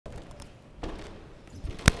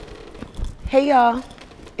Hey y'all,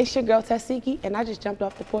 it's your girl Tesehki, and I just jumped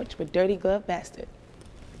off the porch with Dirty Glove Bastard.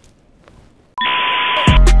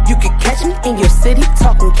 You can catch me in your city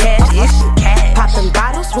talking cash, popping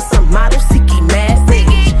bottles with some models, Siki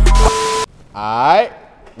mad. Alright,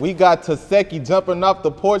 we got Tesehki jumping off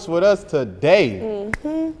the porch with us today.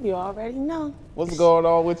 You already know. What's going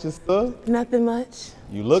on with your stuff? Nothing much.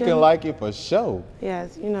 You looking Chilling. like it for sure.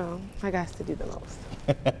 Yes, you know, I got to do the most.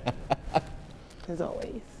 As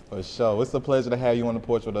always. For sure. It's a pleasure to have you on the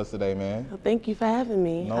porch with us today, man. Well, thank you for having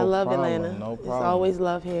me. No I love problem, Atlanta. no It's problem. always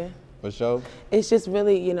love here. For sure. It's just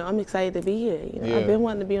really, you know, I'm excited to be here. You know, Yeah. I've been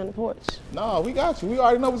wanting to be on the porch. No, we got you. We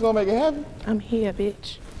already know what's gonna make it happen. I'm here,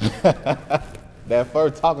 bitch. That fur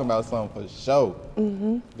talking about something for sure.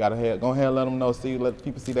 Go ahead and let them know. Let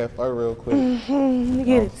people see that fur real quick. Let me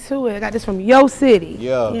get it to it. I got this from your city.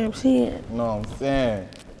 Yeah. You know what I'm saying? You know what I'm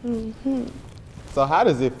saying? So how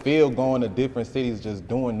does it feel going to different cities just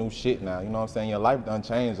doing new shit now? You know what I'm saying? Your life done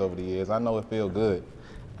changed over the years. I know it feel good.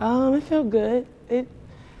 It feel good.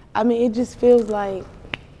 I mean, it just feels like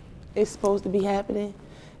it's supposed to be happening,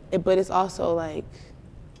 but it's also like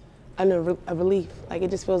a relief. Like,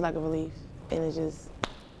 it just feels like a relief. And it's just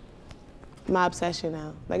my obsession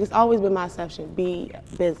now. Like, it's always been my obsession, be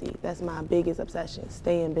busy. That's my biggest obsession,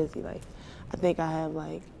 staying busy. Like, I think I have,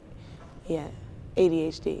 like, yeah,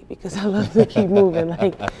 ADHD, because I love to keep moving,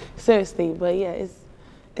 like, seriously. But yeah,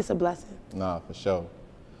 it's a blessing. Nah, for sure.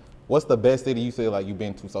 What's the best city you feel like you've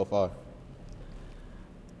been to so far?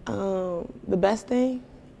 The best thing?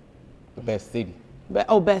 The best city.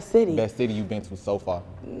 Best city. Best city you've been to so far.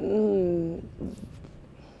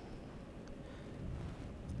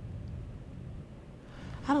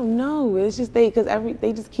 I don't know. It's just they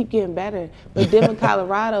just keep getting better. But Denver,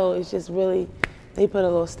 Colorado is just really, they put a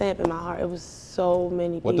little stamp in my heart. It was so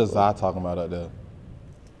many people. What does Zai talking about up there?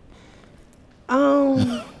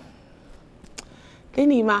 They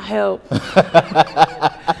need my help.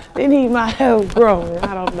 They need my help growing.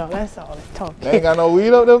 I don't know. That's all they talking. They ain't got no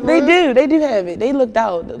weed up there for They real? do. They do have it. They looked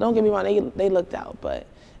out. Don't get me wrong. They looked out, but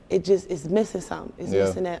it's missing something. It's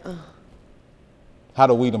missing that. How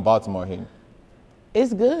the weed in Baltimore here?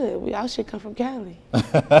 It's good. Our shit come from Cali, so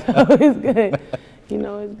it's good. You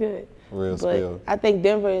know, it's good. Real But spill. I think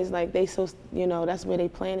Denver is like you know, that's where they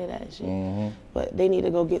planted that shit. But they need to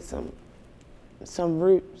go get some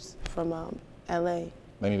roots from LA.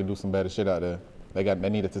 They need to do some better shit out there. They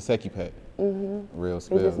need a Tesehki pack. Real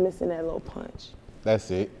spill. They're just missing that little punch. That's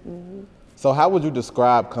it. So how would you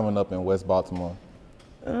describe coming up in West Baltimore?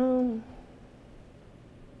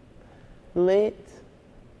 Lit.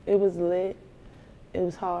 It was lit. It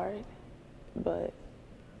was hard, but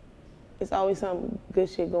it's always some good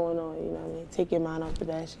shit going on, you know what I mean? Take your mind off the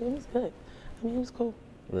bad shit. It was good. I mean, it was cool.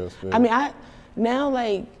 Real spill. I mean, now,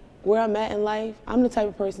 like, where I'm at in life, I'm the type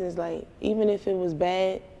of person that's like, even if it was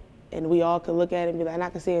bad, and we all could look at it and be like, and I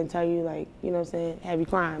could sit and tell you, like, you know what I'm saying, have you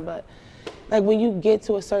crying, but like when you get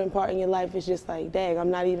to a certain part in your life, it's just like, dang,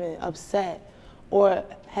 I'm not even upset or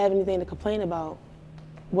have anything to complain about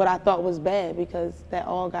what I thought was bad, because that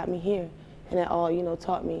all got me here, and that all, you know,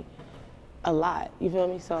 taught me a lot, you feel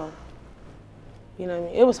me? So, you know what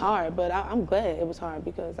I mean? It was hard, but I'm glad it was hard,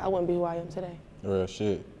 because I wouldn't be who I am today. Real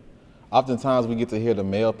shit. Oftentimes we get to hear the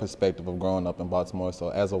male perspective of growing up in Baltimore. So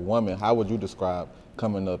as a woman, how would you describe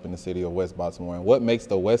coming up in the city of West Baltimore? And what makes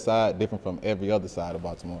the West Side different from every other side of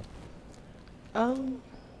Baltimore?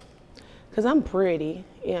 Because I'm pretty,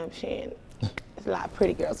 you know what I'm saying? There's a lot of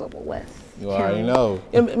pretty girls over West. You already know.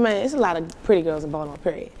 Man, it's a lot of pretty girls in Baltimore,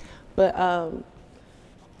 period. But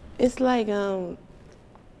it's like,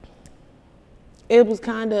 it was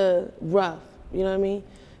kind of rough, you know what I mean?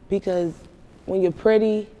 Because when you're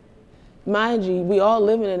pretty, mind you, we all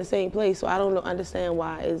living in the same place, so I don't understand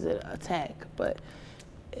why is it an attack. But,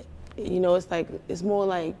 you know, it's like, it's more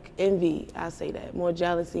like envy, I say that, more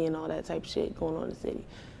jealousy and all that type of shit going on in the city.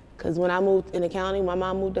 Because when I moved in the county, my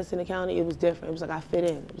mom moved us in the county, it was different. It was like I fit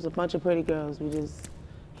in. It was a bunch of pretty girls. We just,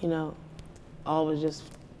 you know, all was just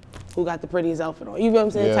who got the prettiest outfit on. You know what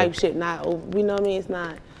I'm saying? Yeah. Type shit. Not, you know what I mean? It's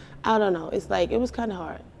not, I don't know. It's like, it was kind of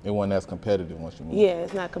hard. It wasn't as competitive once you moved. Yeah,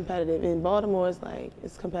 it's not competitive. In Baltimore, it's like,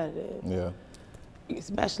 it's competitive. Yeah.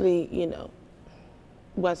 Especially, you know,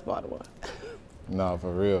 West Baltimore. No,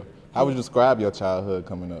 for real. How would you describe your childhood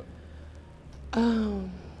coming up?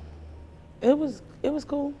 It was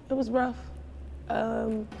cool. It was rough.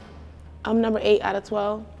 I'm number 8 out of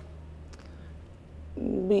 12.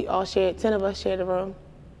 We all 10 of us shared a room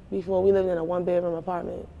before. We lived in a 1-bedroom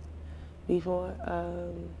apartment before.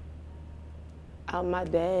 My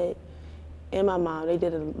dad and my mom, they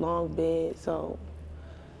did a long bed, so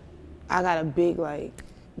I got a big, like,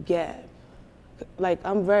 gap. Like,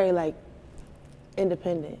 I'm very, like,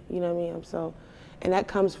 independent, you know what I mean? So, and that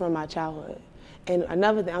comes from my childhood. And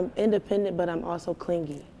another thing, I'm independent, but I'm also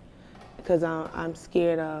clingy because I'm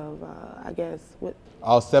scared of, I guess, what?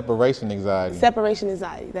 Separation anxiety. Separation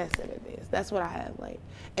anxiety, that's what it is. That's what I have, like.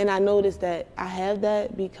 And I noticed that I have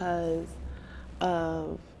that because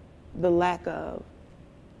of the lack of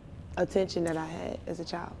attention that I had as a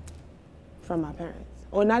child from my parents.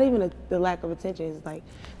 Or not even the lack of attention, it's like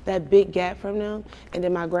that big gap from them. And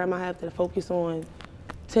then my grandma had to focus on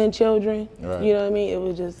 10 children. Right. You know what I mean? It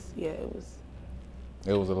was just, yeah,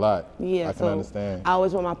 it was a lot. Yeah, I can understand. I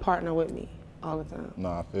always want my partner with me all the time. No,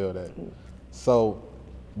 I feel that. So,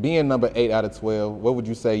 being number 8 out of 12, what would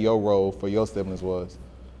you say your role for your siblings was?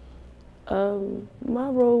 My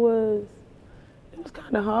role it was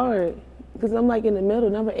kind of hard because I'm like in the middle.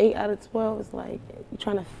 Number 8 out of 12 is like you're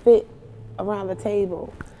trying to fit around the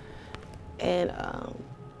table. And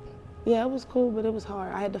yeah, it was cool, but it was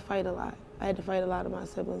hard. I had to fight a lot. I had to fight a lot of my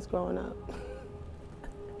siblings growing up.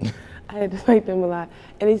 I had to fight them a lot.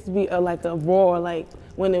 And it used to be like a roar, like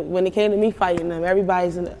when it came to me fighting them,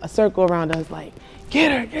 everybody's in a circle around us like,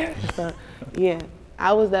 get her, get her. So yeah,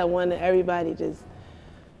 I was that one that everybody just,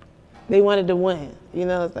 they wanted to win. You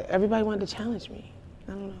know, it's like everybody wanted to challenge me.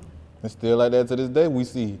 I don't know. It's still like that to this day, we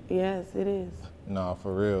see. Yes, it is. No,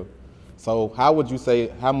 for real. So how would you say,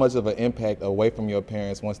 how much of an impact away from your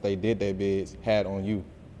parents once they did their bids had on you?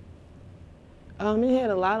 It had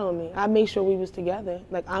a lot on me. I made sure we was together.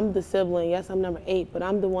 Like, I'm the sibling, yes, I'm number 8, but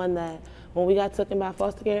I'm the one that, when we got taken by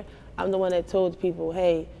foster care, I'm the one that told people,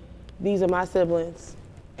 hey, these are my siblings.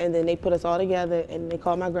 And then they put us all together and they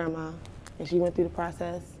called my grandma and she went through the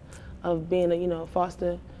process of being a,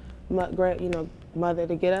 foster, mother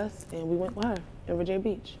to get us, and we went with her in Virginia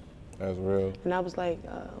Beach. That's real. And I was like,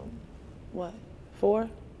 what, 4?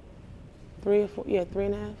 3 or 4, yeah,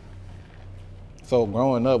 3.5. So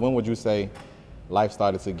growing up, when would you say life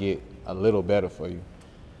started to get a little better for you?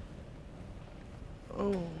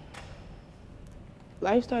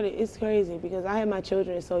 Life started, it's crazy because I had my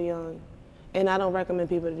children so young, and I don't recommend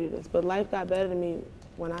people to do this, but life got better to me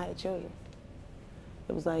when I had children.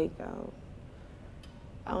 It was like,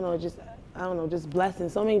 I don't know, just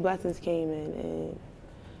blessings. So many blessings came in, and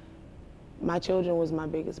my children was my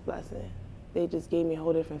biggest blessing. They just gave me a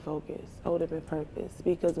whole different focus, a whole different purpose.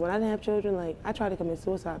 Because when I didn't have children, like, I tried to commit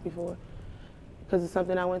suicide before because it's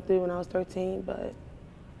something I went through when I was 13, but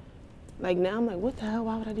like now I'm like, what the hell,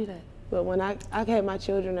 why would I do that? But when I had my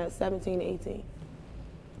children at 17, 18,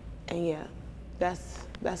 and yeah, that's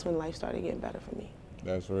when life started getting better for me.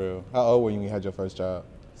 That's real. How old were you when you had your first child?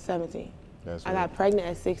 17. That's I real. got pregnant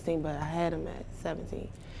at 16, but I had him at 17.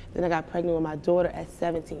 Then I got pregnant with my daughter at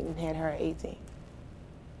 17 and had her at 18.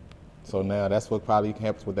 So now that's what probably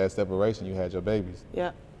helps with that separation. You had your babies.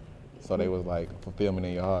 Yep. So they was like fulfillment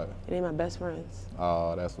in your heart. And they're my best friends.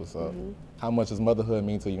 Oh, that's what's up. How much does motherhood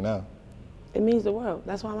mean to you now? It means the world.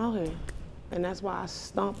 That's why I'm out here. And that's why I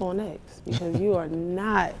stomp on X, because you are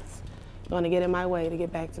not going to get in my way to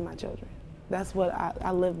get back to my children. That's what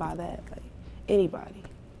I live by that. Like, anybody,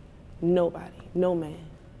 nobody, no man,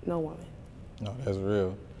 no woman. No, that's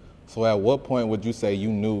real. So at what point would you say you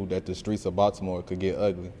knew that the streets of Baltimore could get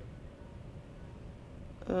ugly?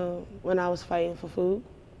 When I was fighting for food.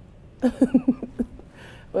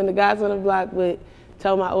 When the guys on the block would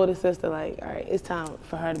tell my older sister, like, all right, it's time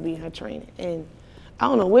for her to be in her training. And I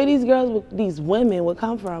don't know where these girls, these women would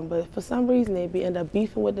come from, but for some reason they'd end up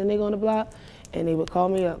beefing with the nigga on the block, and they would call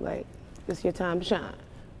me up like, it's your time to shine.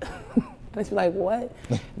 I'd be like, what?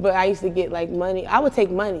 But I used to get like money. I would take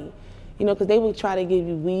money, because they would try to give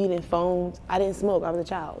you weed and phones. I didn't smoke, I was a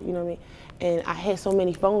child, you know what I mean? And I had so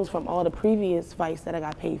many phones from all the previous fights that I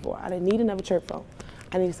got paid for. I didn't need another church phone.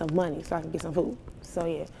 I needed some money so I could get some food. So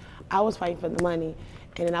yeah, I was fighting for the money,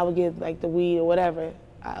 and then I would give like the weed or whatever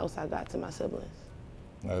else I got to my siblings.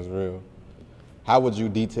 That's real. How would you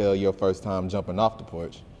detail your first time jumping off the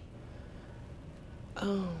porch?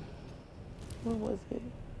 What was it?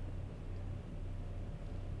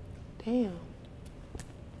 Damn.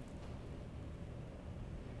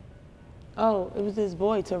 Oh, it was this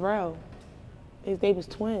boy, Terrell. They was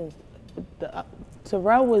twins.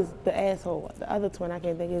 Terrell was the asshole. The other twin, I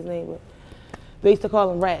can't think of his name, but they used to call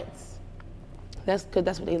them rats. That's because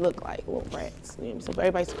that's what they look like, little rats. So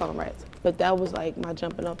everybody used to call them rats. But that was like my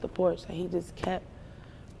jumping off the porch. Like, he just kept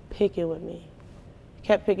picking with me.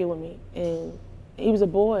 And he was a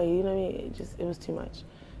boy, you know what I mean? It was too much.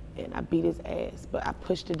 And I beat his ass, but I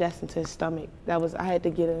pushed the desk into his stomach. I had to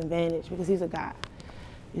get an advantage because he's a guy.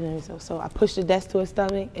 You know what I mean? So I pushed the desk to his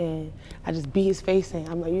stomach, and I just beat his face in.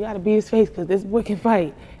 I'm like, you gotta beat his face because this boy can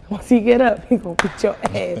fight. Once he get up, he gonna beat your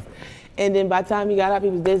ass. And then by the time he got up, he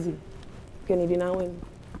was dizzy. couldn't even know when.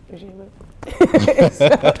 So,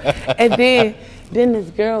 and then this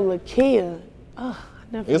girl, Lakia. Oh, I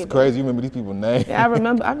never It's forget crazy. that. You remember these people's names? Yeah, I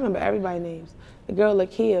remember everybody's names. The girl,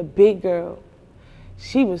 Lakia, big girl.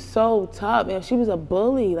 She was so tough, man. She was a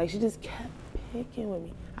bully. Like, she just kept picking with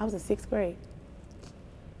me. I was in 6th grade.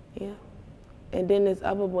 Yeah. And then this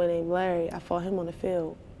other boy named Larry, I fought him on the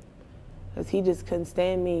field because he just couldn't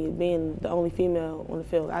stand me being the only female on the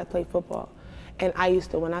field. I played football. And I used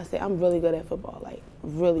to, when I say I'm really good at football, like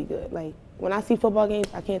really good. Like when I see football games,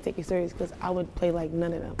 I can't take it serious because I would play like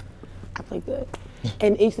none of them. I play good.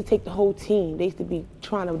 And it used to take the whole team. They used to be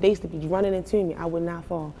running into me. I would not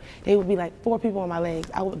fall. They would be like 4 people on my legs.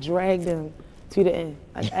 I would drag them to the end.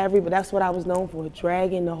 Like but that's what I was known for,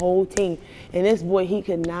 dragging the whole team. And this boy, he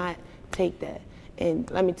could not take that. And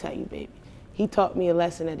let me tell you, baby, he taught me a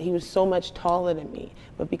lesson that he was so much taller than me.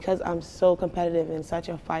 But because I'm so competitive and such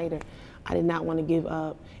a fighter, I did not want to give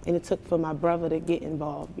up. And it took for my brother to get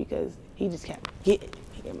involved because he just kept getting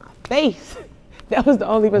in my face. That was the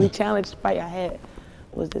only really challenge fight I had,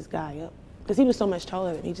 was this guy up. Because he was so much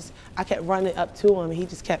taller than me. I kept running up to him and he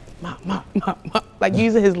just kept, like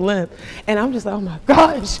using his length. And I'm just like, oh my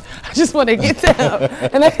gosh, I just want to get to him.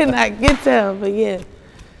 And I could not get to him, but yeah.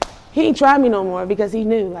 He didn't try me no more because he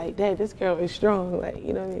knew, like, Dad, this girl is strong. Like,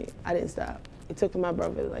 you know what I mean? I didn't stop. It took for my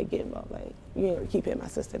brother to like get involved. Like, you ain't gonna keep hitting my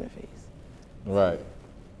sister in the face. Right.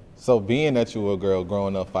 So being that you were a girl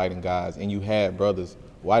growing up fighting guys and you had brothers,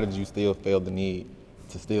 why did you still feel the need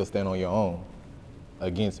to still stand on your own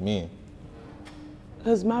against men?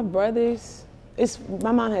 Because my brothers,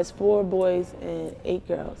 my mom has 4 boys and 8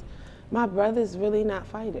 girls. My brothers really not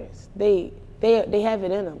fighters. They have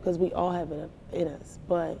it in them because we all have it in us,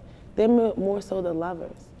 but they're more so the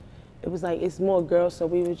lovers. It was like, it's more girls, so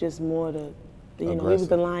we were just more we was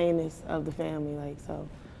the lioness of the family, like, so.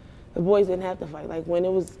 The boys didn't have to fight. Like when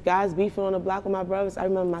it was guys beefing on the block with my brothers, I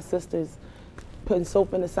remember my sisters putting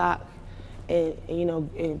soap in the sock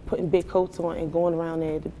and putting big coats on and going around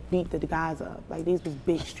there to beat the guys up. Like these was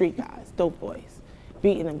big street guys, dope boys,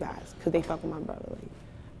 beating them guys because they fuck with my brother. Like,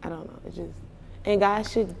 I don't know, it's just, and guys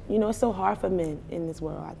should, it's so hard for men in this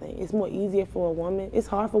world, I think. It's more easier for a woman. It's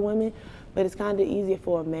hard for women, but it's kind of easier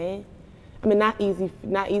for a man. I mean, not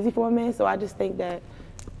easy for a man, so I just think that,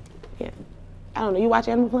 yeah. I don't know, you watch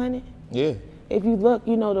Animal Planet? Yeah. If you look,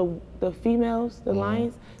 the females, the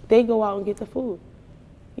lions, they go out and get the food.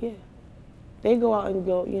 Yeah. They go out and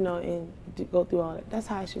go, and go through all that. That's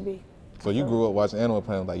how it should be. So you grew up watching Animal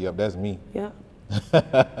Planet, like, yep, that's me. Yeah.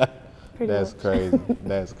 That's crazy.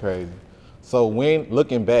 That's crazy. So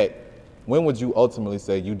looking back, when would you ultimately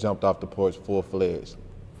say you jumped off the porch full-fledged?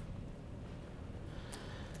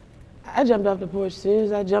 I jumped off the porch as soon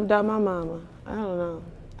as I jumped out my mama. I don't know.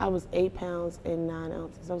 I was 8 pounds and 9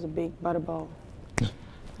 ounces. I was a big butterball. I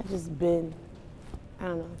just been, I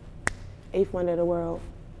don't know, 8th wonder of the world.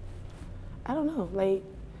 I don't know, like,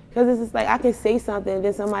 because it's just like I can say something and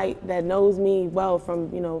then somebody that knows me well from,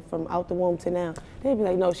 from out the womb to now, they'd be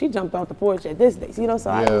like, no, she jumped off the porch at this day, so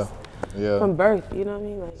I just, from birth, you know what I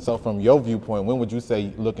mean? Like, so from your viewpoint, when would you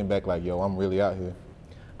say, looking back, like, yo, I'm really out here?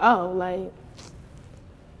 Oh, like,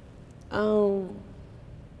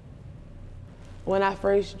 when I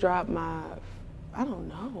first dropped I don't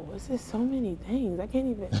know, it's just so many things. I can't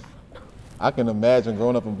even, I can imagine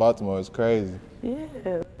growing up in Baltimore, it's crazy. Yeah,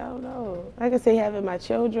 I don't know. I could say having my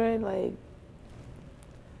children, like,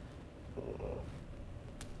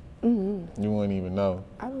 You wouldn't even know.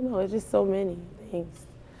 I don't know, it's just so many things.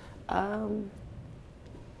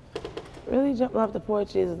 Really jumping off the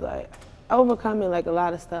porch is like overcoming like a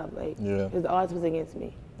lot of stuff, like, because the odds was against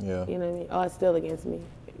me. Yeah. You know what I mean? Odds still against me.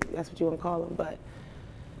 That's what you want to call them, but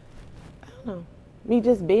I don't know. Me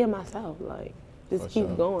just being myself, like, just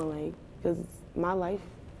keep going, like, because my life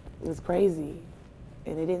was crazy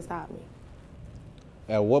and it didn't stop me.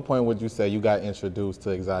 At what point would you say you got introduced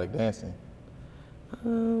to exotic dancing?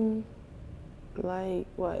 Like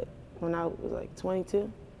what? When I was like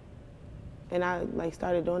 22, and I like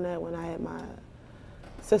started doing that when I had my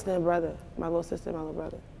sister and brother, my little sister and my little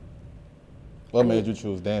brother. What made you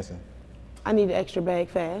choose dancing? I needed an extra bag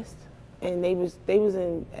fast, and they was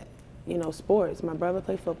in, sports. My brother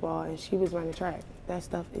played football, and she was running track. That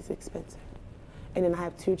stuff is expensive, and then I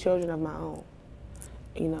have 2 children of my own.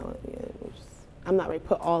 I'm not ready to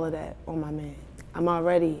put all of that on my man. I'm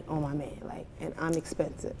already on my man, like, and I'm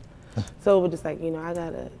expensive. So it was just like, I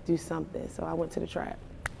gotta do something. So I went to the track.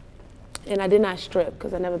 And I did not strip,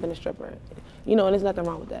 because I've never been a stripper. And there's nothing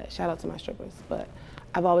wrong with that. Shout out to my strippers. But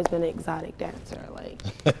I've always been an exotic dancer. Like,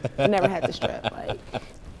 I never had to strip. Like,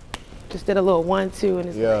 just did a little 1, 2, and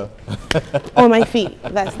it's like, on my feet.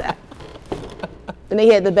 That's that. And they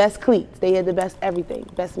had the best cleats. They had the best everything.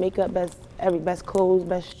 Best makeup, best clothes,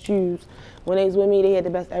 best shoes. When they was with me, they had the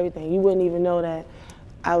best everything. You wouldn't even know that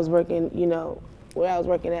I was working, you know, where I was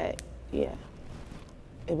working at. Yeah,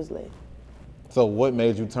 it was lit. So what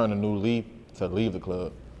made you turn a new leaf to leave the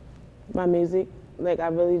club? My music. Like, I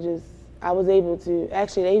was able to,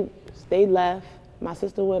 actually, they left. My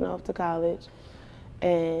sister went off to college.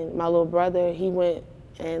 And my little brother, he went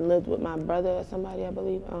and lived with my brother or somebody, I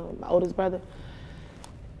believe, my oldest brother.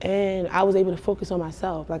 And I was able to focus on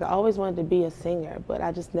myself. Like, I always wanted to be a singer, but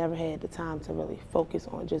I just never had the time to really focus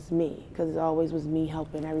on just me, because it always was me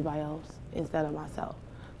helping everybody else instead of myself.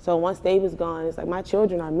 So once they was gone, it's like my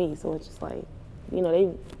children are me, so it's just like, you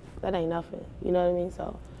know, that ain't nothing, you know what I mean?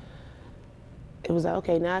 So it was like,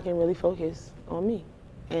 okay, now I can really focus on me.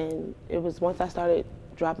 And it was once I started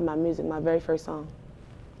dropping my music, my very first song,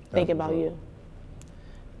 Thinking About You.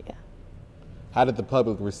 Yeah. How did the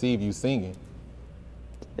public receive you singing?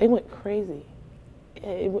 They went crazy.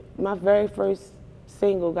 My very first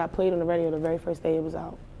single got played on the radio the very first day it was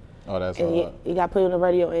out. Oh, that's and hard. It got played on the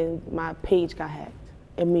radio and my page got hacked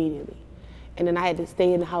immediately. And then I had to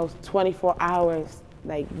stay in the house 24 hours,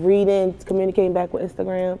 like reading, communicating back with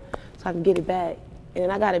Instagram so I could get it back. And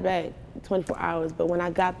then I got it back 24 hours. But when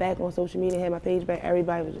I got back on social media and had my page back,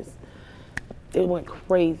 everybody was just, it went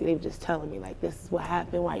crazy. They were just telling me, like, this is what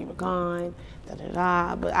happened while you were gone,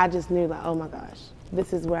 da-da-da. But I just knew, like, oh my gosh,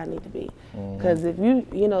 this is where I need to be. Because if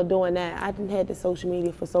you know, doing that, I didn't had the social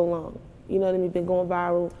media for so long. You know what I mean? Been going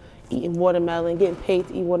viral, eating watermelon, getting paid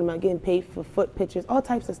to eat watermelon, getting paid for foot pictures, all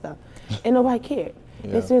types of stuff. And nobody cared.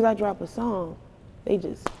 Yeah. As soon as I drop a song, they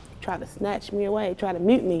just try to snatch me away, try to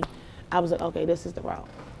mute me. I was like, okay, this is the route.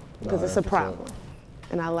 Because it's a problem. Sure.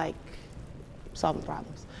 And I like solving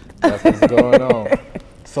problems. That's what's going on.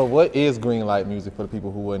 So what is green light music for the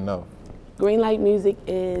people who wouldn't know? Green light music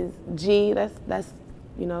is G, that's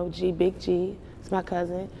you know, G, Big G. It's my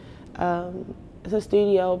cousin. It's a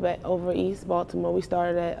studio back over East Baltimore. We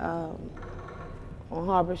started at on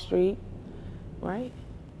Harbor Street, right?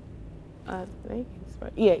 I think it's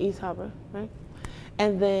right. Yeah, East Harbor, right?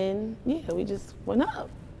 And then, yeah, we just went up.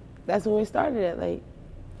 That's where we started at. Like,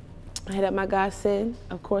 I had up my guy Sin,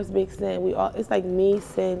 of course, Big Sin. It's like me,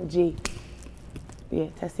 Sin, G. Yeah,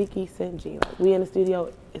 Tesehki, Sin, G. Like, we in the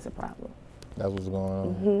studio, it's a problem. That's what's going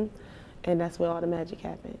on. And that's where all the magic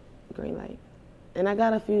happened, green light. And I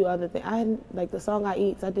got a few other things. I had, like the song I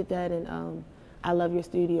Eats, I did that in I Love Your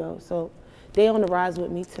Studio. So they on the rise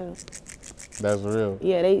with me too. That's real.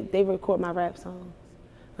 Yeah, they record my rap songs.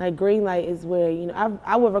 Like green light is where, you know,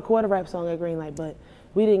 I would record a rap song at green light, but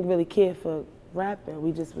we didn't really care for rapping.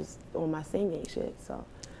 We just was on my singing shit. So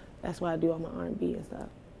that's why I do all my R&B and stuff.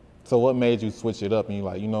 So what made you switch it up and you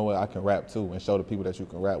like, you know what, I can rap too, and show the people that you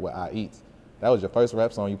can rap with I Eats? That was your first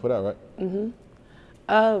rap song you put out, right?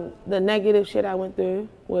 The negative shit I went through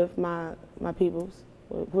with my peoples,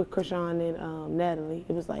 with Chrisean and Natalie,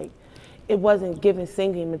 it was like, it wasn't giving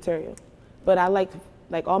singing material. But I like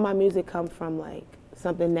all my music comes from like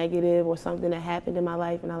something negative or something that happened in my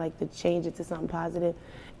life, and I like to change it to something positive.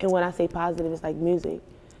 And when I say positive, it's like music.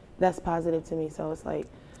 That's positive to me. So it's like,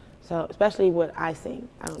 so especially what I sing,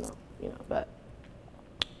 I don't know, you know, but.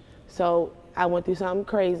 So I went through something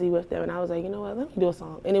crazy with them, and I was like, you know what, let me do a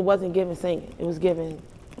song. And it wasn't giving singing, it was giving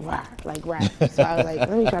rap, like rap. So I was like,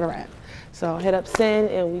 let me try to rap. So I hit up Sin,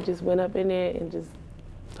 and we just went up in there and just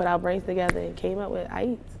put our brains together and came up with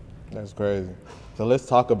I Eats. That's crazy. So let's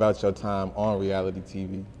talk about your time on reality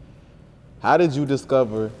TV. How did you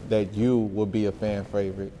discover that you would be a fan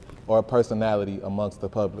favorite or a personality amongst the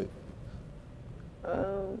public?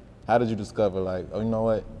 How did you discover, like, oh, you know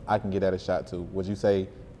what, I can get that a shot too? Would you say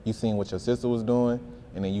you seen what your sister was doing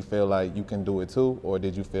and then you feel like you can do it too? Or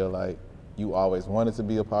did you feel like you always wanted to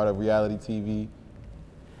be a part of reality TV?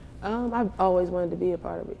 I've always wanted to be a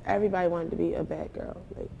part of it. Everybody wanted to be a bad girl.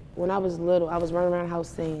 Like, when I was little, I was running around the house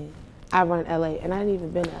saying, I run LA, and I hadn't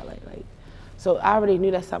even been to LA. Like, so I already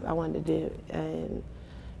knew that's something I wanted to do,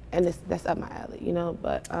 and that's up my alley, you know.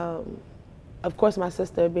 But of course, my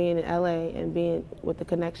sister being in LA and being with the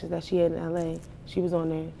connections that she had in LA, she was on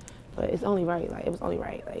there. But it's only right, like, it was only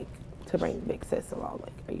right, like, to bring Big Sis along.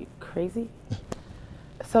 Like, are you crazy?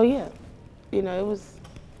 So yeah, you know, it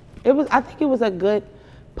was. I think it was a good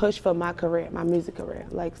push for my career, my music career.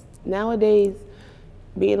 Like nowadays,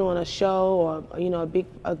 being on a show or, you know,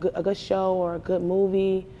 a good show or a good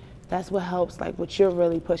movie, that's what helps, like, what you're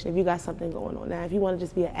really pushing. If you got something going on. Now, if you want to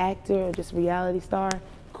just be an actor or just a reality star,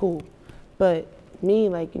 cool. But me,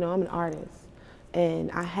 like, you know, I'm an artist, and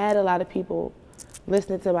I had a lot of people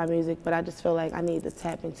listening to my music, but I just feel like I need to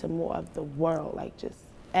tap into more of the world, like just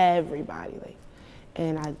everybody, like.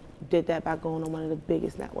 And I did that by going on one of the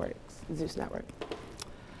biggest networks, Zeus Network.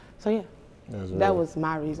 So yeah, that was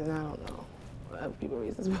my reason. I don't know what other people's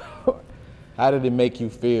reasons were. How did it make you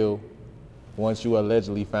feel once you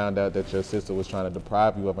allegedly found out that your sister was trying to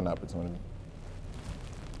deprive you of an opportunity?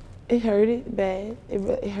 It hurted bad.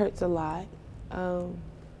 It hurts a lot.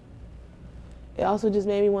 It also just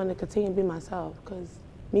made me want to continue to be myself, because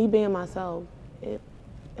me being myself, it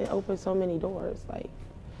opened so many doors. Like,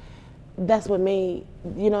 that's what made,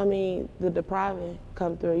 you know what I mean, the depriving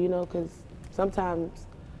come through, you know, because sometimes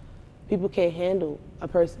people can't handle a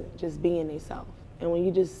person just being themselves. And when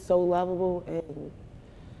you're just so lovable and,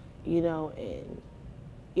 you know, and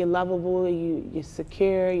you're lovable, you're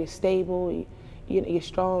secure, you're stable, you're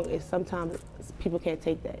strong, and sometimes people can't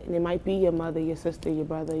take that. And it might be your mother, your sister, your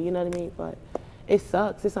brother, you know what I mean? But it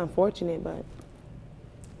sucks, it's unfortunate, but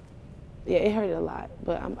yeah, it hurt a lot.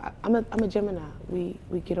 But I'm a Gemini. We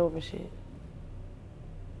get over shit.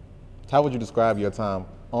 How would you describe your time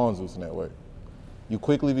on Zeus Network? You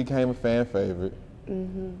quickly became a fan favorite.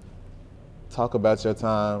 Mm-hmm. Talk about your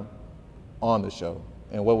time on the show,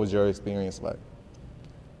 and what was your experience like?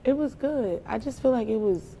 It was good. I just feel like it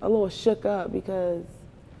was a little shook up because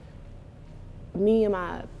me and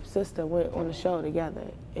my sister went on the show together,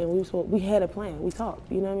 and we had a plan. We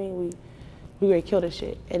talked, you know what I mean? We ready to kill this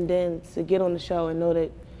shit. And then to get on the show and know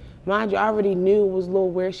that, mind you, I already knew it was a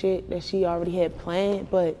little weird shit that she already had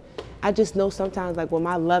planned, but I just know sometimes, like, with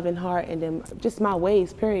my loving heart and then just my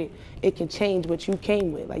ways, period, it can change what you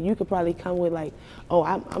came with. Like, you could probably come with, like, oh,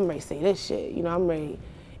 I'm ready to say this shit. You know, I'm ready to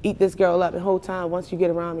eat this girl up. And the whole time, once you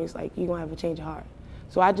get around me, it's like, you're going to have a change of heart.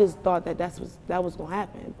 So I just thought that that was going to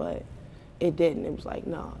happen, but it didn't. It was like,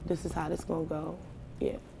 no, this is how this going to go.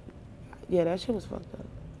 Yeah. Yeah, that shit was fucked up.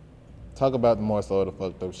 Talk about more so the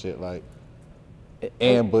fucked up shit, like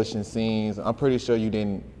ambushing scenes. I'm pretty sure you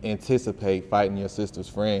didn't anticipate fighting your sister's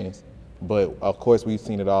friends, but of course we've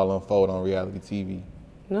seen it all unfold on reality TV.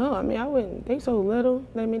 No, I mean, I wouldn't. They so little.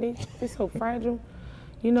 I mean, they so fragile.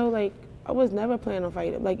 You know, like, I was never planning on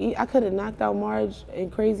fighting. Like, I could have knocked out Marge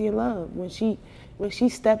in Crazy in Love when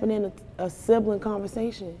she's stepping in a sibling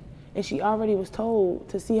conversation, and she already was told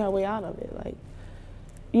to see her way out of it. Like,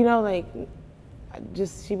 you know, like,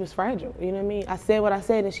 she was fragile, you know what I mean? I said what I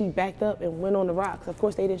said, and she backed up and went on the rocks. Of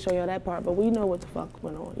course, they didn't show y'all that part, but we know what the fuck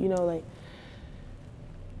went on, you know, like,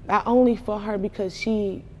 I only fought her because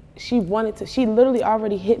she wanted to. She literally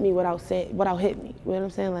already hit me without hit me, you know what I'm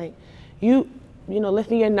saying? Like, you know,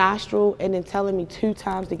 lifting your nostril and then telling me 2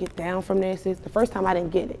 times to get down from there, sis. The first time I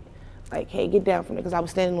didn't get it. Like, hey, get down from there, because I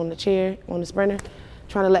was standing on the chair, on the sprinter,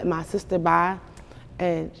 trying to let my sister by.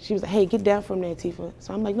 And she was like, hey, get down from there, Tifa.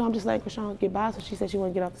 So I'm like, no, I'm just letting Chrisean get by. So she said she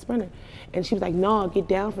wanted to get off the sprinter. And she was like, no, get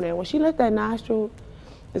down from there. When she left that nostril,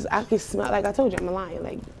 I could smell, like I told you, I'm a lion.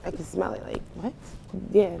 Like, I could smell it, like, what?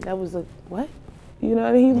 Yeah, that was a, what? You know what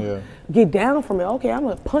I mean? Yeah. Get down from it. Okay, I'm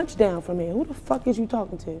gonna punch down from here. Who the fuck is you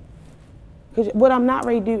talking to? Because what I'm not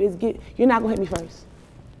ready to do is you're not gonna hit me first.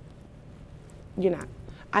 You're not.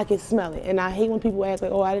 I can smell it. And I hate when people act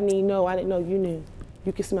like, oh, I didn't even know. I didn't know you knew.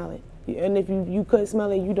 You can smell it. And if you couldn't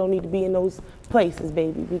smell it, you don't need to be in those places,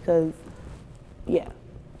 baby, because, yeah,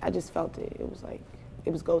 I just felt it. It was like,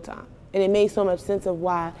 it was go time. And it made so much sense of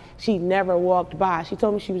why she never walked by. She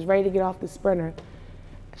told me she was ready to get off the sprinter.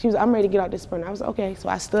 I'm ready to get off this sprinter. I was like, okay. So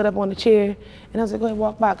I stood up on the chair, and I was like, go ahead,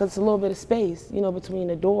 walk by, because it's a little bit of space, you know, between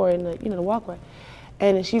the door and the, you know, the walkway.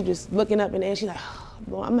 And then she was just looking up in the air. She's like,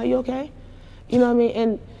 oh, I'm like, you okay? You know what I mean?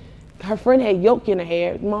 And her friend had yolk in her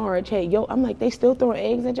hair. Marge had yolk. I'm like, they still throwing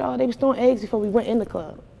eggs at y'all? They was throwing eggs before we went in the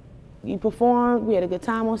club. You performed, we had a good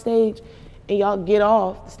time on stage, and y'all get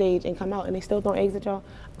off the stage and come out, and they still throwing eggs at y'all?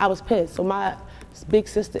 I was pissed. So my big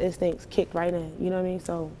sister instincts kicked right in, you know what I mean?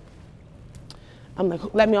 So I'm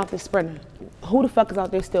like, let me off this sprinter. Who the fuck is out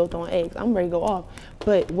there still throwing eggs? I'm ready to go off.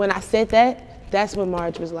 But when I said that, that's when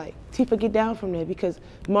Marge was like, Tifa, get down from there, because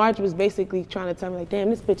Marge was basically trying to tell me, like, damn,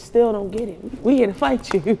 this bitch still don't get it. We here to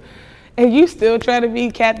fight you. And you still trying to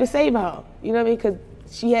be Captain Save-All. You know what I mean? Because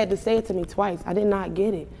she had to say it to me twice. I did not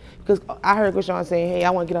get it. Because I heard Chrisean saying, hey, I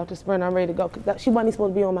want to get off the sprinter. I'm ready to go. Because she wasn't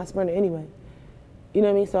supposed to be on my sprinter anyway. You know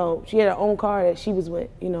what I mean? So she had her own car that she was with,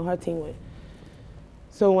 you know, her team with.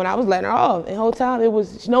 So when I was letting her off, and the whole time it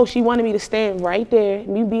was, no, she wanted me to stand right there,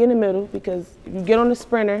 me be in the middle, because if you get on the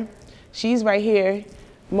sprinter, she's right here,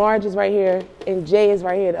 Marge is right here, and Jay is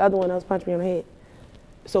right here. The other one else punched me on the head.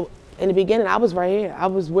 So in the beginning, I was right here. I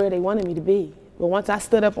was where they wanted me to be. But once I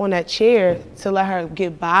stood up on that chair to let her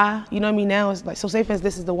get by, you know what I mean? Now it's like, so say for instance,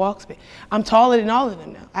 this is the walk space. I'm taller than all of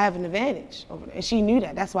them now. I have an advantage over there. And she knew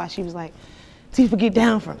that. That's why she was like, Tifa, get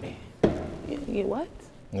down from me. You get what?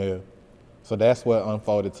 Yeah. So that's what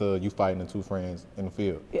unfolded to you fighting the two friends in the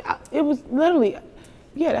field. Yeah, it was literally,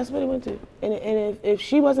 yeah, that's what it went to. And if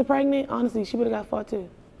she wasn't pregnant, honestly, she would have got fought too.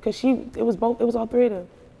 Cause it was all three of them.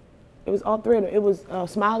 It was all three of them. It was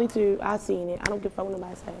Smiley too. I seen it. I don't give a fuck what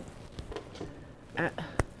nobody said.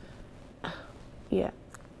 Yeah,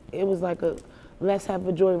 it was like a let's have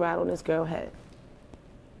a joyride on this girl head.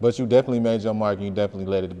 But you definitely made your mark, and you definitely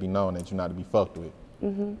let it be known that you're not to be fucked with.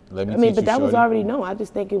 Let me I mean, teach but that you, was shorty. already known. I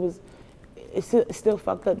just think it's still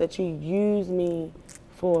fucked up that you use me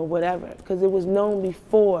for whatever, because it was known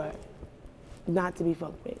before not to be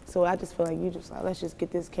fucked with. So I just feel like you just like, let's just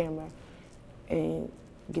get this camera and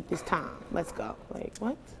get this time. Let's go. Like,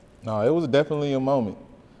 what? No, it was definitely a moment.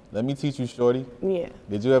 Let me teach you, shorty. Yeah.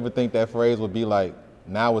 Did you ever think that phrase would be like,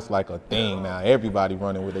 now it's like a thing now, everybody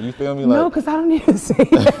running with it? You feel me? No, Like, because I don't even say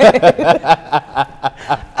that.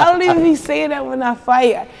 I don't even be saying that when I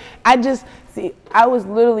fight. I just, see, I was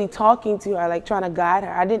literally talking to her, like trying to guide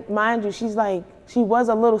her. I didn't, mind you, she was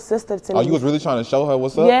a little sister to me. oh, you was really trying to show her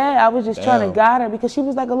what's up? Yeah, I was just trying to Damn. guide her because she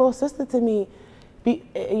was like a little sister to me.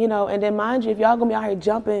 You know, and then mind you, if y'all gonna be out here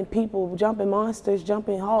jumping people, jumping monsters,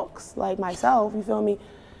 jumping hawks like myself, you feel me?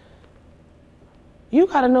 You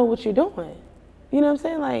gotta know what you're doing. You know what I'm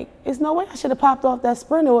saying? Like, it's no way I should have popped off that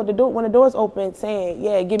sprinter or when the doors open saying,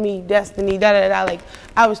 yeah, give me destiny, da-da-da. Like,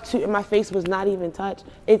 I was my face was not even touched.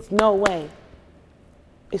 It's no way.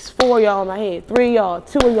 It's 4 of y'all in my head, 3 of y'all,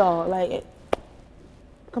 2 of y'all. Like,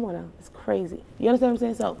 come on now, it's crazy. You understand what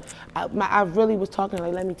I'm saying? So, I really was talking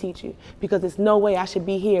like, let me teach you. Because it's no way I should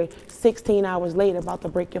be here 16 hours later about to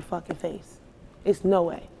break your fucking face. It's no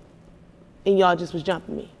way. And y'all just was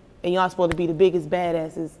jumping me. And y'all supposed to be the biggest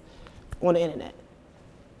badasses on the internet.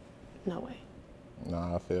 No way.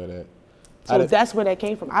 Nah, I feel that. So that's where that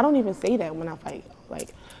came from. I don't even say that when I fight.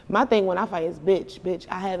 Like, my thing when I fight is bitch.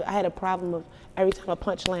 I had a problem of every time I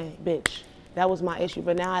punch land, bitch. That was my issue.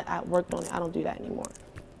 But now I worked on it. I don't do that anymore.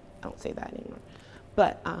 I don't say that anymore.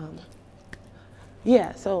 But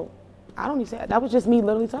yeah. So I don't even say that. That was just me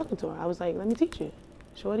literally talking to her. I was like, let me teach you,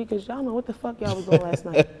 shorty, because y'all know what the fuck y'all was doing last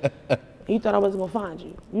night. You thought I wasn't gonna find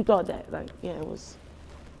you. You thought that. Like, yeah, it was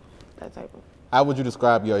that type of. How would you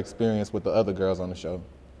describe your experience with the other girls on the show?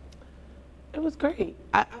 It was great.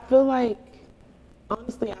 I feel like,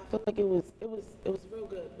 honestly, I feel like it was real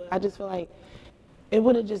good. But I just feel like it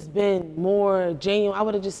would have just been more genuine. I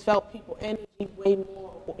would have just felt people energy way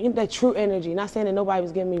more, that true energy. Not saying that nobody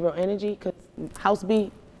was giving me real energy, because house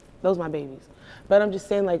beat, those my babies. But I'm just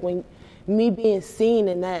saying, like, when me being seen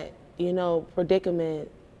in that, you know, predicament,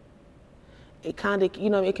 it kind of,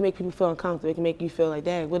 you know, it can make people feel uncomfortable. It can make you feel like,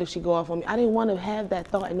 dang, what if she go off on me? I didn't want to have that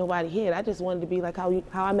thought in nobody's head. I just wanted to be like how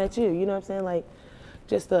I met you. You know what I'm saying? Like,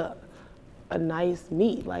 just a nice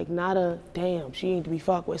meet. Like, not a damn, she ain't to be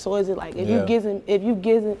fucked with. So is it like, if you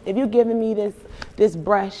giving me this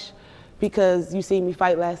brush because you seen me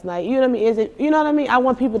fight last night? You know what I mean? Is it? You know what I mean? I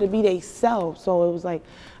want people to be themselves. So it was like,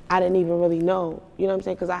 I didn't even really know. You know what I'm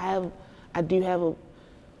saying? Because I do have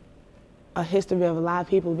a history of a lot of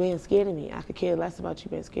people being scared of me. I could care less about you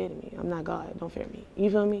being scared of me. I'm not God, don't fear me. You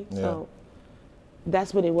feel me? Yeah. So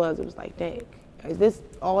that's what it was. It was like, dang, is this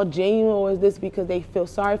all genuine, or is this because they feel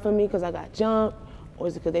sorry for me because I got jumped? Or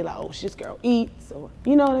is it because they like, oh, this girl eats? Or,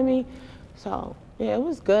 you know what I mean? So yeah, it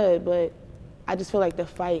was good, but I just feel like the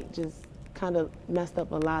fight just kind of messed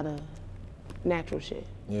up a lot of natural shit.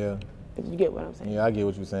 Yeah. You get what I'm saying? Yeah, I get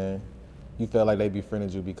what you're saying. You felt like they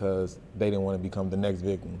befriended you because they didn't want to become the next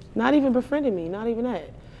victims. Not even befriending me, not even that.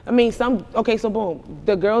 I mean, okay, so boom,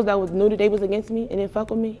 the girls that knew that they was against me and didn't fuck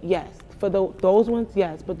with me, yes. For those ones,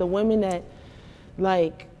 yes. But the women that,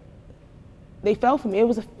 like, they fell for me, it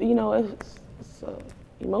was it's an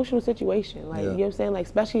emotional situation. Like, you know what I'm saying? Like,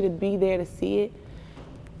 especially to be there to see it,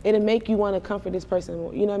 it'll make you want to comfort this person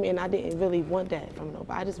more, you know what I mean? And I didn't really want that from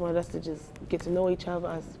nobody. I just wanted us to just get to know each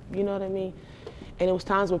other, you know what I mean? And it was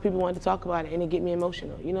times where people wanted to talk about it and it get me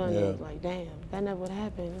emotional. You know what I mean? Like, damn, that never would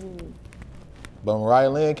happen. Mm. But Mariah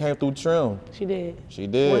Lynn came through trim. She did. She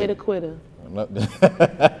did. Way to quit her.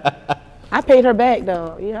 I paid her back,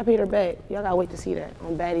 though. Yeah, I paid her back. Y'all gotta wait to see that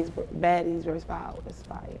on Baddies vs. Bout You. It's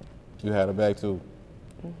fire. You had her back, too.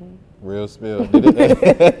 Mm-hmm. Real spill.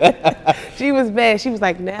 She was bad. She was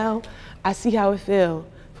like, now I see how it feels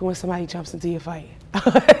for when somebody jumps into your fight.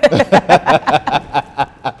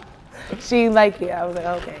 She liked it. I was like,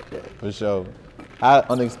 okay, good. For sure. How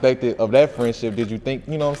unexpected of that friendship did you think,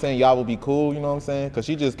 you know what I'm saying, y'all would be cool, you know what I'm saying? Because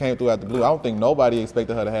she just came through out the blue. I don't think nobody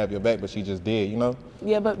expected her to have your back, but she just did, you know?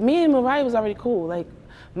 Yeah, but me and Mariah was already cool. Like,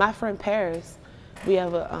 my friend Paris, we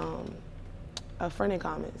have a friend in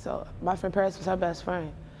common. So my friend Paris was her best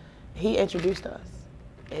friend. He introduced us.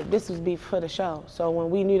 this was be for the show. So when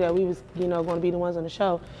we knew that we was, you know, going to be the ones on the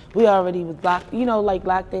show, we already was locked, you know, like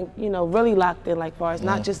locked in, you know, really locked in, like far as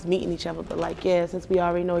not just meeting each other, but like, yeah, since we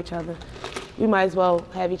already know each other, we might as well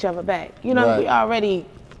have each other back. You know, we already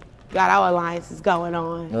got our alliances going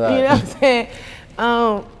on. Right. You know what I'm saying?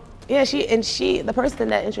 Yeah, the person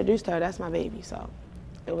that introduced her, that's my baby, so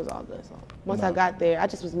it was all good. So once I got there, I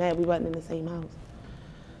just was mad we wasn't in the same house.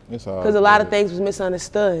 Because a lot of things was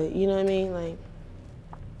misunderstood, you know what I mean? Like,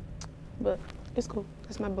 but it's cool.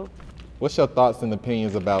 That's my boo. What's your thoughts and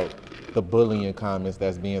opinions about the bullying comments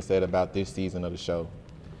that's being said about this season of the show?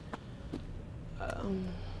 I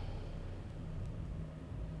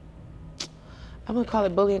wouldn't call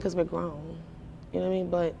it bullying because we're grown. You know what I mean?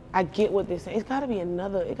 But I get what they're saying. It's got to be an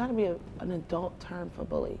adult term for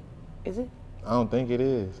bully. Is it? I don't think it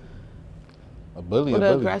is. A bully, or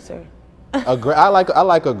the aggressor. I like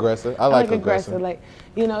aggressor. I like aggressor. Like,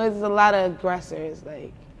 you know, there's a lot of aggressors,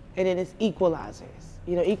 like, and then it's equalizers.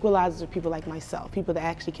 You know, equalizers are people like myself, people that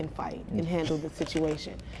actually can fight and handle the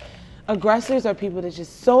situation. Aggressors are people that's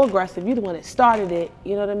just so aggressive. You're the one that started it.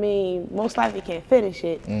 You know what I mean? Most likely can't finish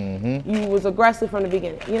it. You was aggressive from the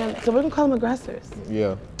beginning. You know, so we're gonna call them aggressors.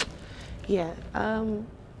 Yeah. Yeah. I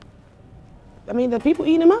mean, the people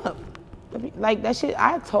eating them up. Like that shit.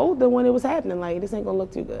 I told them when it was happening. Like, this ain't gonna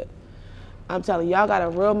look too good. I'm telling y'all got a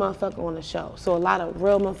real motherfucker on the show. So a lot of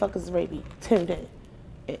real motherfuckers is ready tuned in.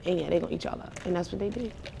 And yeah, they gonna eat y'all up. And that's what they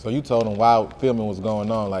did. So you told them while filming was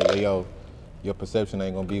going on, like, hey, yo, your perception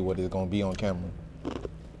ain't gonna be what it's gonna be on camera.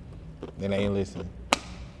 Then they ain't listening.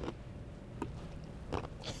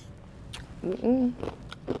 Excuse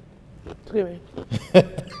me.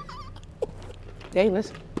 They ain't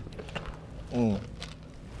listening.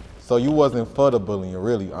 So you wasn't for the bullying,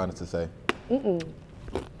 really, honest to say?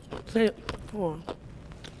 Say it. Hold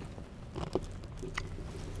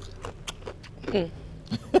on.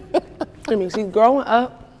 I mean, see, growing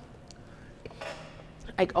up,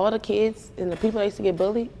 like all the kids and the people that used to get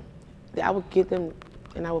bullied, I would get them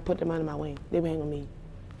and I would put them under my wing. They would hang with me.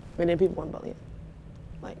 And then people weren't bullying.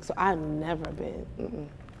 Like, so I've never been,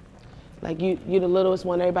 Like you the littlest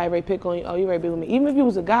one, everybody ready to pick on you, oh, you ready to be with me. Even if you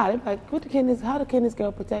was a guy, they'd be like, how can this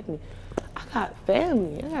girl protect me? I got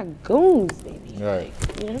family, I got goons, baby. Right.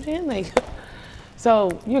 Like, you know what I'm saying? Like,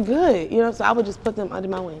 so you're good, you know? So I would just put them under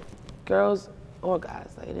my wing. Girls or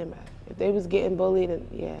guys, like, it didn't matter. If they was getting bullied, then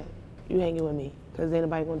yeah, you hanging with me. Because ain't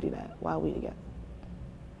nobody gonna do that while we together.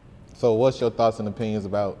 So what's your thoughts and opinions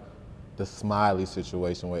about the Smiley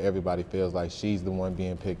situation where everybody feels like she's the one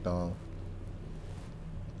being picked on?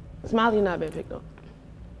 Smiley not been picked on.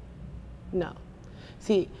 No.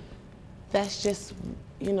 See, that's just,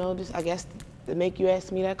 you know, just I guess to make you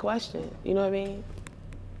ask me that question. You know what I mean?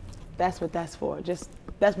 That's what that's for. Just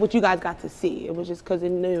that's what you guys got to see. It was just because they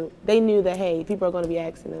knew that, hey, people are gonna be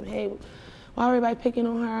asking them, hey, why everybody picking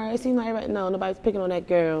on her? It seems like everybody, no, nobody's picking on that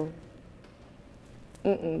girl.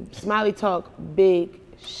 Smiley talk big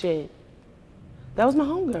shit. That was my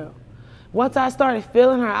homegirl. Once I started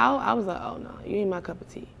feeling her out, I was like, oh no, you ain't my cup of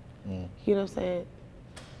tea. You know what I'm saying?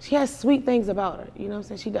 She has sweet things about her. You know what I'm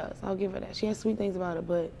saying? She does. I'll give her that. She has sweet things about her,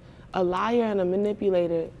 but a liar and a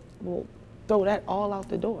manipulator will throw that all out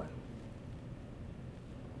the door.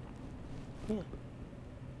 Yeah.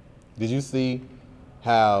 Did you see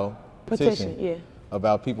how petition, yeah,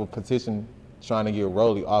 about people petition trying to get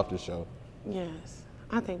Rollie off the show? Yes,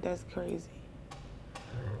 I think that's crazy.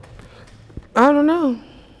 I don't know.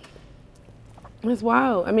 It's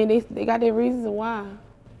wild. I mean, they got their reasons why.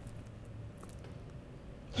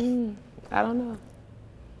 I don't know.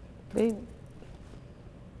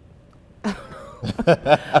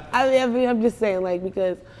 I mean, I'm just saying, like,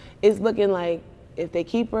 because it's looking like if they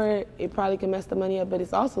keep her, it probably can mess the money up, but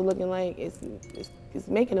it's also looking like it's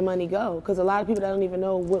making the money go. Because a lot of people that don't even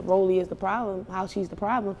know what Rollie is the problem, how she's the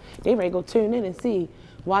problem, they ready to go tune in and see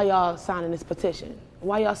why y'all signing this petition.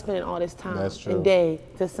 Why y'all spending all this time and day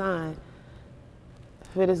to sign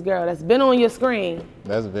for this girl that's been on your screen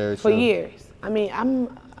that's very for true. Years. I mean, I'm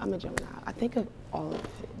a Gemini. I think of all of it.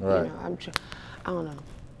 Right. You know, I don't know.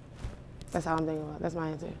 That's how I'm thinking about it. That's my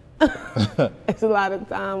answer. It's a lot of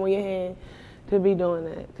time on your hand to be doing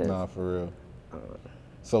that. Nah, for real.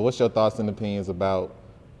 So what's your thoughts and opinions about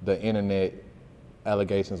the internet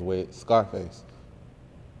allegations with Scarface?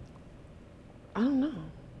 I don't know.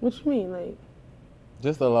 What you mean, like?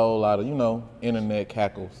 Just a whole lot of, you know, internet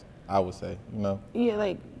cackles, I would say, you know? Yeah,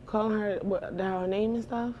 like calling her her name and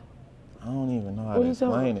stuff? I don't even know how to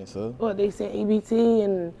explain it, sir. What, they said EBT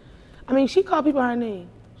and, I mean, she called people her name.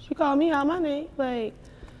 She called me out my name. Like,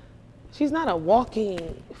 she's not a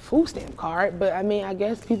walking food stamp card, but I mean, I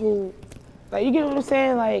guess people Like, you get what I'm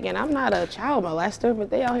saying? Like, and I'm not a child molester, but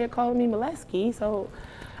they out here calling me Molesky, so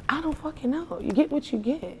I don't fucking know. You get what you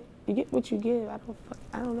get. You get what you give.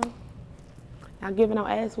 I don't know. I'm giving out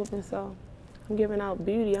ass whooping, so I'm giving out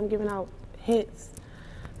beauty. I'm giving out hits.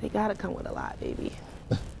 They gotta come with a lot, baby.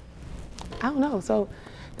 I don't know. So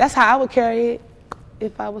that's how I would carry it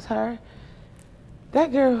if I was her.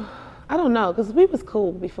 That girl, I don't know, because we was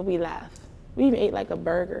cool before we left. We even ate like a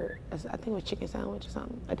burger, I think it was chicken sandwich or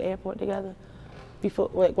something, at the airport together. Before,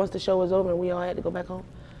 like, once the show was over and we all had to go back home.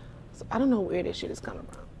 So I don't know where this shit is coming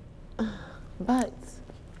from. But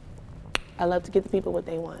I love to get the people what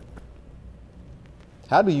they want.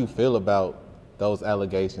 How do you feel about those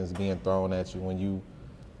allegations being thrown at you?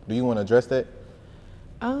 Do you want to address that?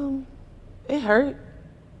 It hurt,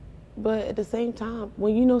 but at the same time,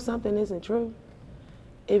 when you know something isn't true,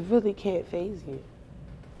 it really can't faze you.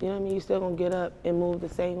 You know what I mean? You're still gonna get up and move the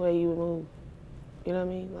same way you would move. You know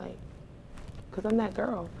what I mean? Like, cause I'm that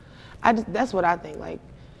girl. That's what I think. Like,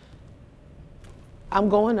 I'm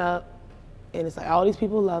going up, and it's like all these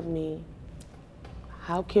people love me.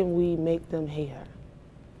 How can we make them hate her?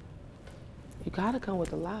 You gotta come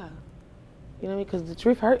with a lie. You know what I mean? Because the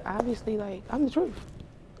truth hurt, obviously, like, I'm the truth.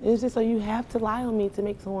 It's just so you have to lie on me to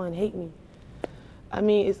make someone hate me. I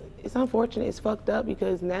mean, it's unfortunate, it's fucked up,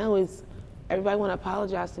 because now it's, everybody wanna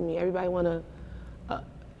apologize to me, everybody wanna,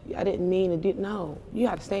 I didn't mean to do, no, you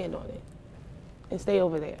gotta stand on it and stay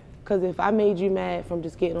over there. Because if I made you mad from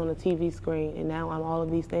just getting on a TV screen and now I'm all of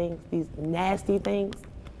these things, these nasty things,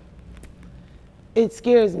 it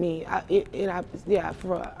scares me.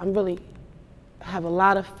 I'm really have a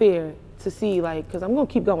lot of fear to see, like, because I'm gonna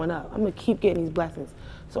keep going up. I'm gonna keep getting these blessings.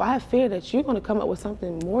 So I have fear that you're gonna come up with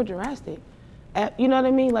something more drastic. You know what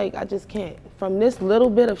I mean? Like, I just can't. From this little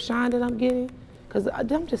bit of shine that I'm getting, because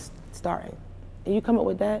I'm just starting. And you come up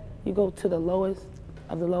with that, you go to the lowest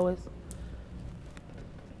of the lowest.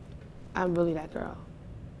 I'm really that girl.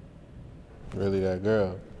 Really that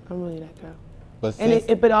girl? I'm really that girl.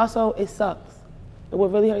 But but also, it sucks. And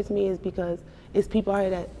what really hurts me is because it's people out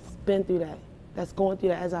here that's been through that, that's going through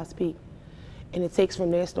that as I speak. And it takes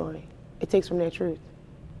from their story. It takes from their truth.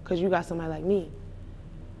 Because you got somebody like me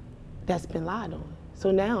that's been lied on. So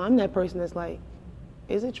now I'm that person that's like,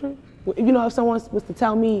 is it true? You know, if someone was to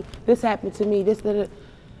tell me, this happened to me, it's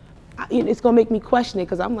gonna make me question it,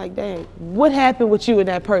 because I'm like, dang, what happened with you and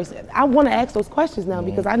that person? I wanna ask those questions now,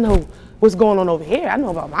 because I know what's going on over here. I know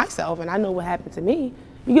about myself, and I know what happened to me.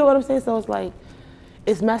 You get what I'm saying? So it's like,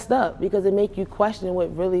 it's messed up, because it make you question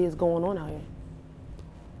what really is going on out here.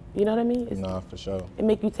 You know what I mean? Nah, for sure. It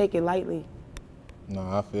make you take it lightly.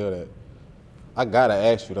 Nah, I feel that. I gotta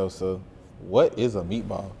ask you though, so what is a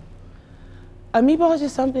meatball? A meatball is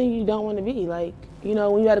just something you don't want to be. Like, you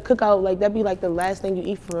know, when you had a cookout, like, that'd be like the last thing you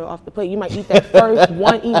eat for off the plate. You might eat that first eat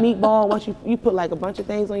meatball. Once you put like a bunch of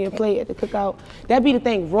things on your plate at the cookout, that'd be the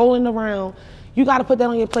thing rolling around. You got to put that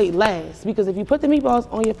on your plate last, because if you put the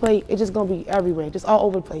meatballs on your plate, it's just gonna be everywhere, just all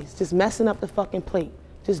over the place, just messing up the fucking plate,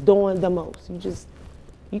 just doing the most.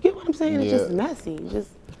 You get what I'm saying? Yeah. It's just messy.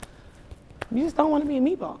 You just don't want to be a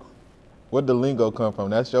meatball. Where'd the lingo come from?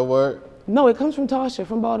 That's your word? No, it comes from Tasha,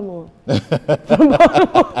 from Baltimore. From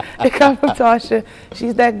Baltimore. It comes from Tasha.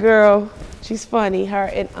 She's that girl. She's funny. Her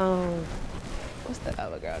and, what's the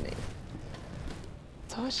other girl name?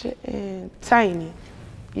 Tasha and Tiny.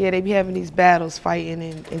 Yeah, they be having these battles, fighting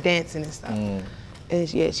and dancing and stuff.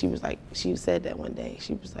 And yeah, she said that one day.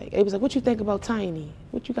 She was like, it was like, what you think about Tiny?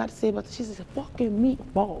 What you got to say about this? She said, fucking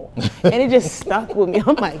meatball. And it just stuck with me.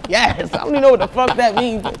 I'm like, yes, I don't even know what the fuck that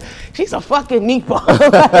means. But she's a fucking meatball.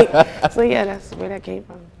 Like, so yeah, that's where that came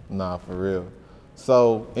from. Nah, for real.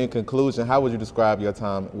 So in conclusion, how would you describe your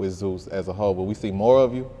time with Zeus as a whole? Will we see more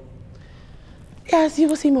of you? Yes, you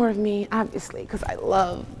will see more of me, obviously, because I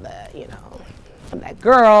love that, you know, I'm that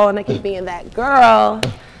girl and I keep being that girl.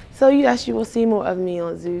 So yes, you will see more of me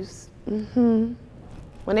on Zeus. When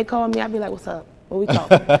they call me, I'll be like, what's up? What we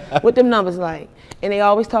talking? What them numbers like? And they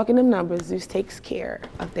always talking them numbers. Zeus takes care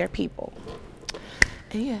of their people.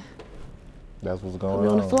 And yeah. That's what's going on. We're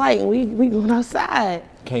on a flight and we going outside.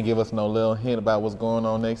 Can't give us no little hint about what's going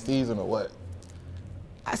on next season or what?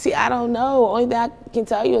 See, I don't know. Only thing I can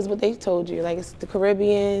tell you is what they told you. Like, it's the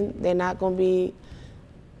Caribbean. They're not going to be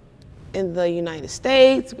in the United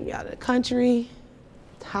States. We're going to be out of the country.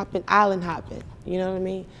 Island hopping, you know what I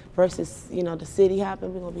mean? Versus, you know, the city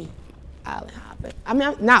hopping, we're gonna be island hopping. I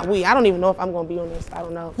mean, I don't even know if I'm gonna be on this, I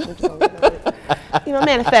don't know. I'm so, you know,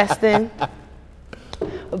 manifesting.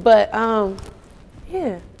 But,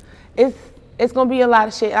 yeah, it's gonna be a lot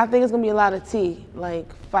of shit. I think it's gonna be a lot of tea, like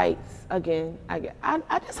fights, again, I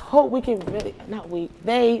just hope we can really, not we,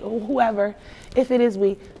 they, or whoever, if it is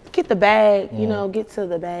we, get the bag, you know, get to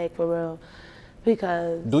the bag for real.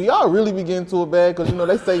 Because. Do y'all really be getting to a bag? Because, you know,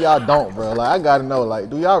 they say y'all don't, bro. Like, I got to know, like,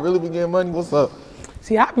 do y'all really be getting money? What's up?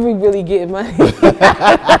 See, I be really getting money.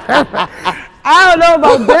 I don't know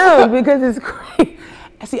about them because it's crazy.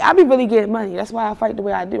 See, I be really getting money. That's why I fight the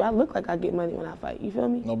way I do. I look like I get money when I fight. You feel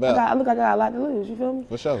me? No doubt. I look like I got a lot to lose. You feel me?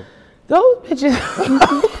 For sure. Those bitches.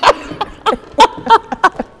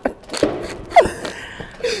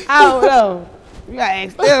 I don't know. You gotta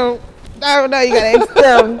ask them. I don't know. You gotta ask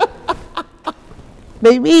them.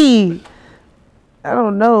 Baby. I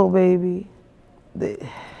don't know, baby. I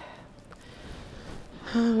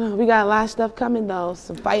don't know. We got a lot of stuff coming though.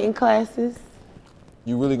 Some fighting classes.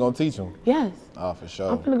 You really gonna teach them? Yes. Oh, for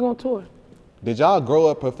sure. I'm finna go on tour. Did y'all grow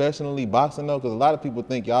up professionally boxing though? Because a lot of people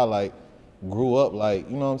think y'all like grew up like,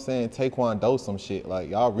 you know what I'm saying, Taekwondo some shit. Like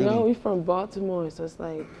y'all really. No, we from Baltimore, so it's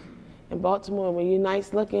like in Baltimore when you're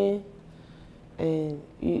nice looking, and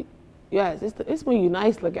yes, it's when you're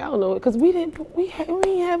nice looking. I don't know, because we didn't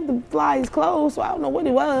have the flyest clothes, so I don't know what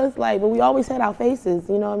it was like. But we always had our faces,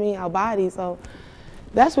 you know what I mean, our bodies. So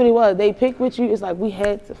that's what it was. They picked with you. It's like we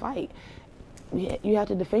had to fight. You had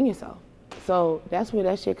to defend yourself. So that's where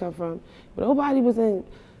that shit come from. But nobody was in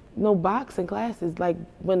no boxing classes. Like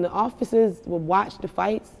when the officers would watch the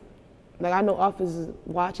fights, like I know officers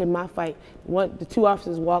watching my fight. The two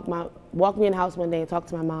officers walked me in the house one day and talked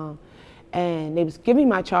to my mom. And they was giving me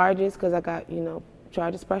my charges because I got, you know,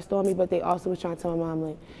 charges pressed on me, but they also was trying to tell my mom,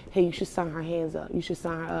 like, hey, you should sign her hands up. You should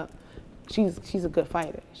sign her up. She's a good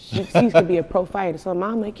fighter. She could be a pro fighter. So my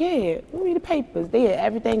mom like, yeah, let me read the papers. They had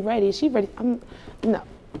everything ready. She ready. No.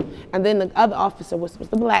 And then the other officer was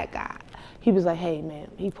the black guy. He was like, hey, man.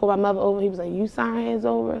 He pulled my mother over. He was like, you sign her hands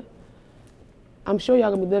over, I'm sure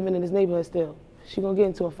y'all gonna be living in this neighborhood still. She gonna get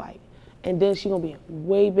into a fight. And then she gonna be in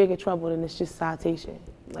way bigger trouble than this just citation,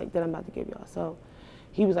 like that I'm about to give y'all. So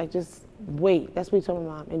he was like, just wait. That's what he told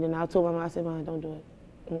my mom. And then I told my mom, I said, Mom, don't do it.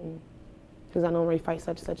 Because I know I'm ready to fight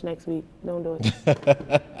such and such next week. Don't do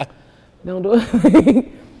it. Don't do it.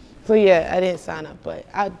 So yeah, I didn't sign up, but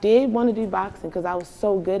I did want to do boxing because I was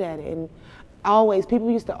so good at it. And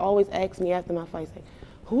people used to always ask me after my fights, like,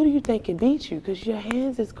 who do you think can beat you? Because your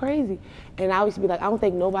hands is crazy. And I used to be like, I don't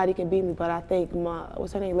think nobody can beat me, but I think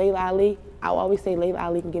what's her name, Layla Ali? I would always say Layla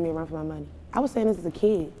Ali can give me a run for my money. I was saying this as a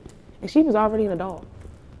kid, and she was already an adult.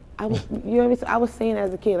 You know what I mean? So I was saying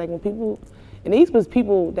as a kid, like when people, and these was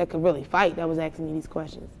people that could really fight that was asking me these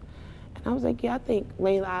questions. And I was like, yeah, I think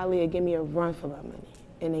Layla Ali would give me a run for my money.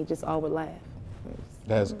 And they just all would laugh.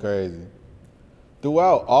 That's crazy.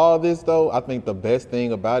 Throughout all this though, I think the best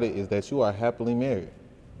thing about it is that you are happily married.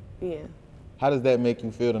 Yeah. How does that make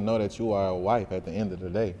you feel to know that you are a wife at the end of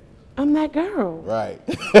the day? I'm that girl. Right.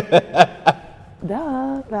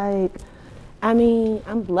 Duh. Like, I mean,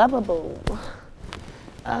 I'm lovable.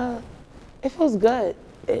 It feels good.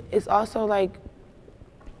 It's also like,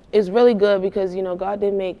 it's really good because, you know, God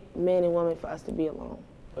didn't make man and woman for us to be alone.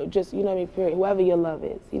 Or just, you know what I mean, period, whoever your love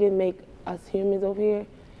is. He didn't make us humans over here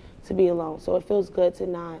to be alone. So it feels good to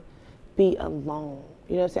not be alone.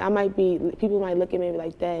 You know what I'm saying? People might look at me and be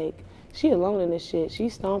like, dang, she alone in this shit.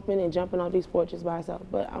 She's stomping and jumping off these porches by herself.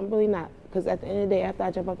 But I'm really not. Because at the end of the day, after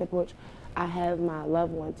I jump off the porch, I have my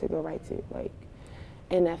loved one to go right to. Like,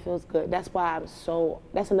 and that feels good. That's why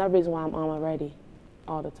that's another reason why I'm on my ready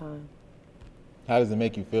all the time. How does it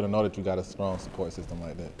make you feel to know that you got a strong support system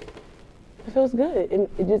like that? It feels good. And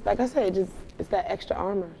it just, like I said, it's that extra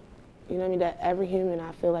armor. You know what I mean? That every human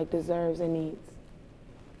I feel like deserves and needs.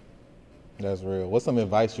 That's real. What's some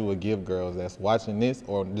advice you would give girls that's watching this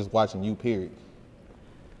or just watching you, period?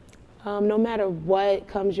 No matter what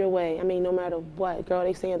comes your way, I mean, no matter what, girl,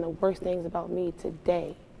 they saying the worst things about me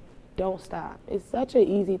today. Don't stop. It's such an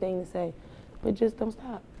easy thing to say, but just don't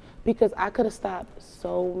stop. Because I could have stopped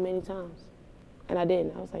so many times, and I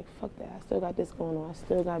didn't. I was like, fuck that. I still got this going on. I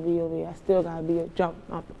still got to be over here. I still got to be jumping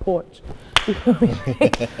off the porch. You know what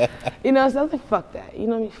I mean? You know, so I was like, fuck that. You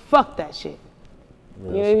know what I mean? Fuck that shit.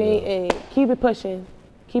 Real you know what I mean? And keep it pushing.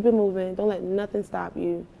 Keep it moving. Don't let nothing stop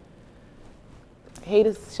you.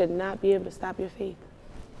 Haters should not be able to stop your faith.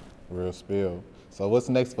 Real spill. So what's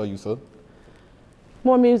next for you, sir?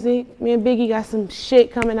 More music. Me and Biggie got some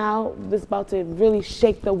shit coming out that's about to really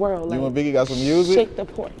shake the world. You and Biggie got some music? Shake the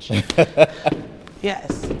porch.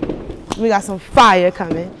 Yes. We got some fire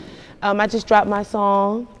coming. I just dropped my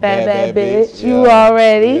song, Bad Bitch. You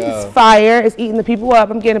already. Yeah. It's fire. It's eating the people up.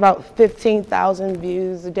 I'm getting about 15,000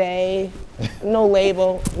 views a day. No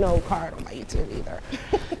label, no card on my YouTube either.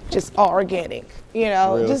 Just all organic. You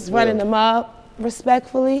know, just running them up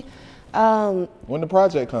respectfully. When the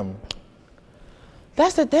project coming?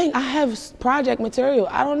 That's the thing. I have project material.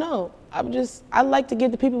 I don't know. I like to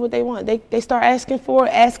give the people what they want. They start asking for it,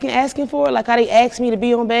 asking for it, like how they asked me to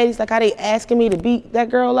be on Baddies, like how they asking me to beat that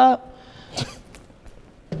girl up.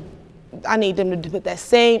 I need them to put that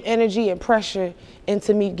same energy and pressure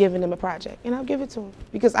into me giving them a project, and I'll give it to them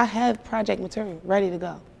because I have project material ready to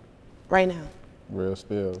go right now. Real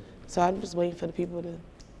spill. So I'm just waiting for the people to.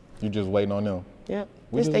 You just waiting on them? Yep.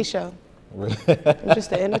 It's their show. I'm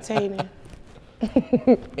just an entertainer.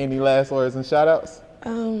 Any last words and shout outs?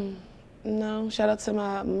 No. Shout out to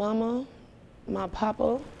my mama, my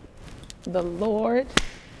papa, the Lord,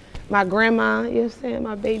 my grandma, you know what I'm saying,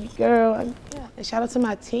 my baby girl. Yeah. And shout out to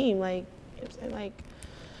my team. Like, you know what I'm saying? Like,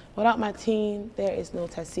 without my team, there is no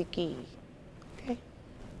Tesehki. Okay?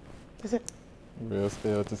 That's it. Real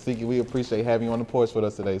still. Tesehki, we appreciate having you on the porch with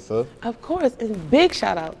us today, sir. Of course. And big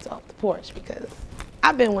shout out to Off the Porch because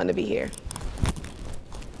I've been wanting to be here.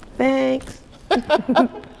 Thanks. You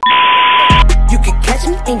can catch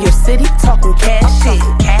me in your city talking cash shit.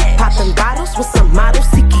 Popping bottles with some models,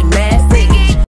 Tesehki mad